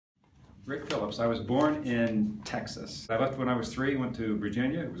Rick Phillips. I was born in Texas. I left when I was 3, went to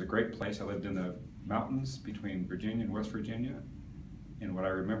Virginia. It was a great place. I lived in the mountains between Virginia and West Virginia. And what I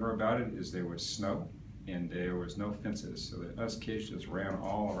remember about it is there was snow and there was no fences. So that us kids just ran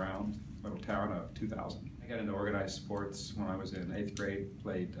all around a little town of 2,000. I got into organized sports when I was in 8th grade,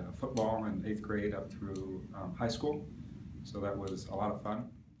 played football in 8th grade up through high school. So that was a lot of fun.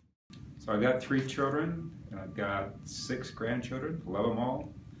 So I've got 3 children and I've got 6 grandchildren, love them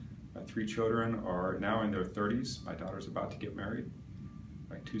all. My 3 children are now in their 30s. My daughter's about to get married.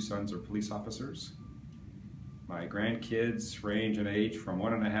 My 2 sons are police officers. My grandkids range in age from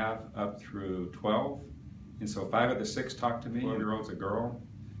 1.5 up through 12. And so 5 of the 6 talk to me. 1-year-old's a girl,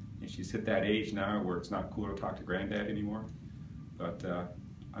 and she's hit that age now where it's not cool to talk to granddad anymore. But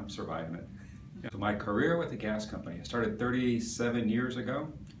I'm surviving it. So my career with the gas company, I started 37 years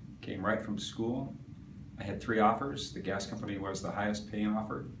ago, came right from school. I had 3 offers. The gas company was the highest paying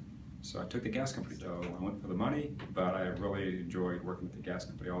offer. So I took the gas company. So I went for the money, but I really enjoyed working with the gas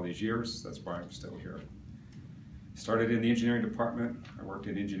company all these years. That's why I'm still here. Started in the engineering department. I worked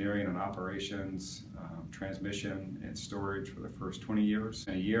in engineering and operations, transmission and storage for the first 20 years.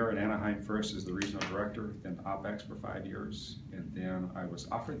 And a year at Anaheim first as the regional director, then OpEx for 5 years. And then I was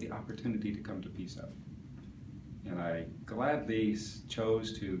offered the opportunity to come to PSEP. And I gladly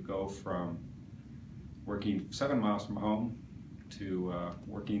chose to go from working 7 miles from home to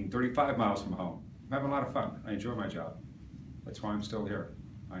working 35 miles from home. I'm having a lot of fun. I enjoy my job. That's why I'm still here.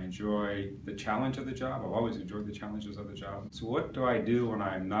 I enjoy the challenge of the job. I've always enjoyed the challenges of the job. So what do I do when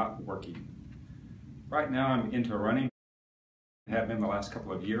I'm not working? Right now I'm into running. I have been the last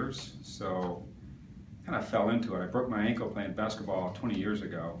couple of years, so kind of fell into it. I broke my ankle playing basketball 20 years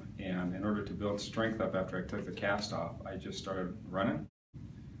ago, and in order to build strength up after I took the cast off, I just started running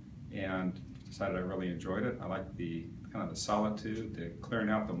and decided I really enjoyed it. I like the kind of the solitude, the clearing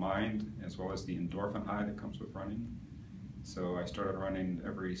out the mind, as well as the endorphin high that comes with running. So I started running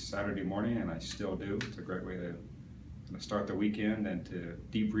every Saturday morning, and I still do. It's a great way to kind of start the weekend and to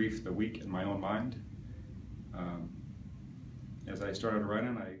debrief the week in my own mind. As I started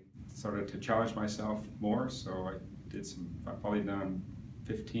running, I started to challenge myself more, so I've probably done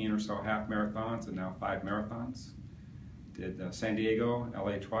 15 or so half marathons and now 5 marathons. Did San Diego,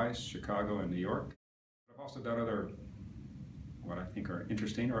 LA twice, Chicago, and New York. I've also done other, what I think are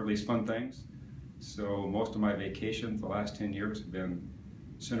interesting or at least fun things. So most of my vacations the last 10 years have been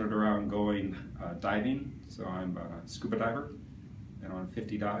centered around going diving. So I'm a scuba diver and on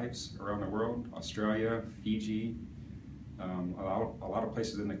 50 dives around the world, Australia, Fiji, a lot of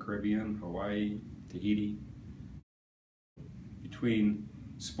places in the Caribbean, Hawaii, Tahiti. Between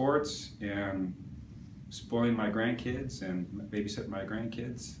sports and spoiling my grandkids and babysitting my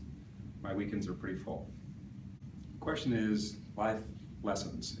grandkids, my weekends are pretty full. The question is life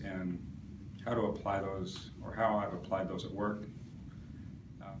lessons and how to apply those, or how I've applied those at work.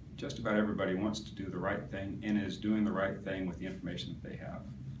 Just about everybody wants to do the right thing and is doing the right thing with the information that they have.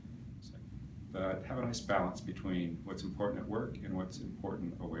 But have a nice balance between what's important at work and what's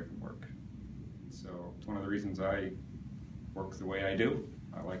important away from work. So it's one of the reasons I work the way I do.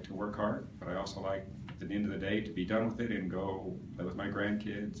 I like to work hard, but I also like at the end of the day to be done with it and go play with my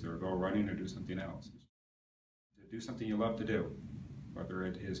grandkids or go running or do something else. To do something you love to do, whether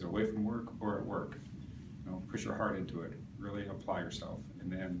it is away from work or at work. Push your heart into it, really apply yourself,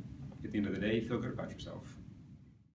 and then at the end of the day, you feel good about yourself.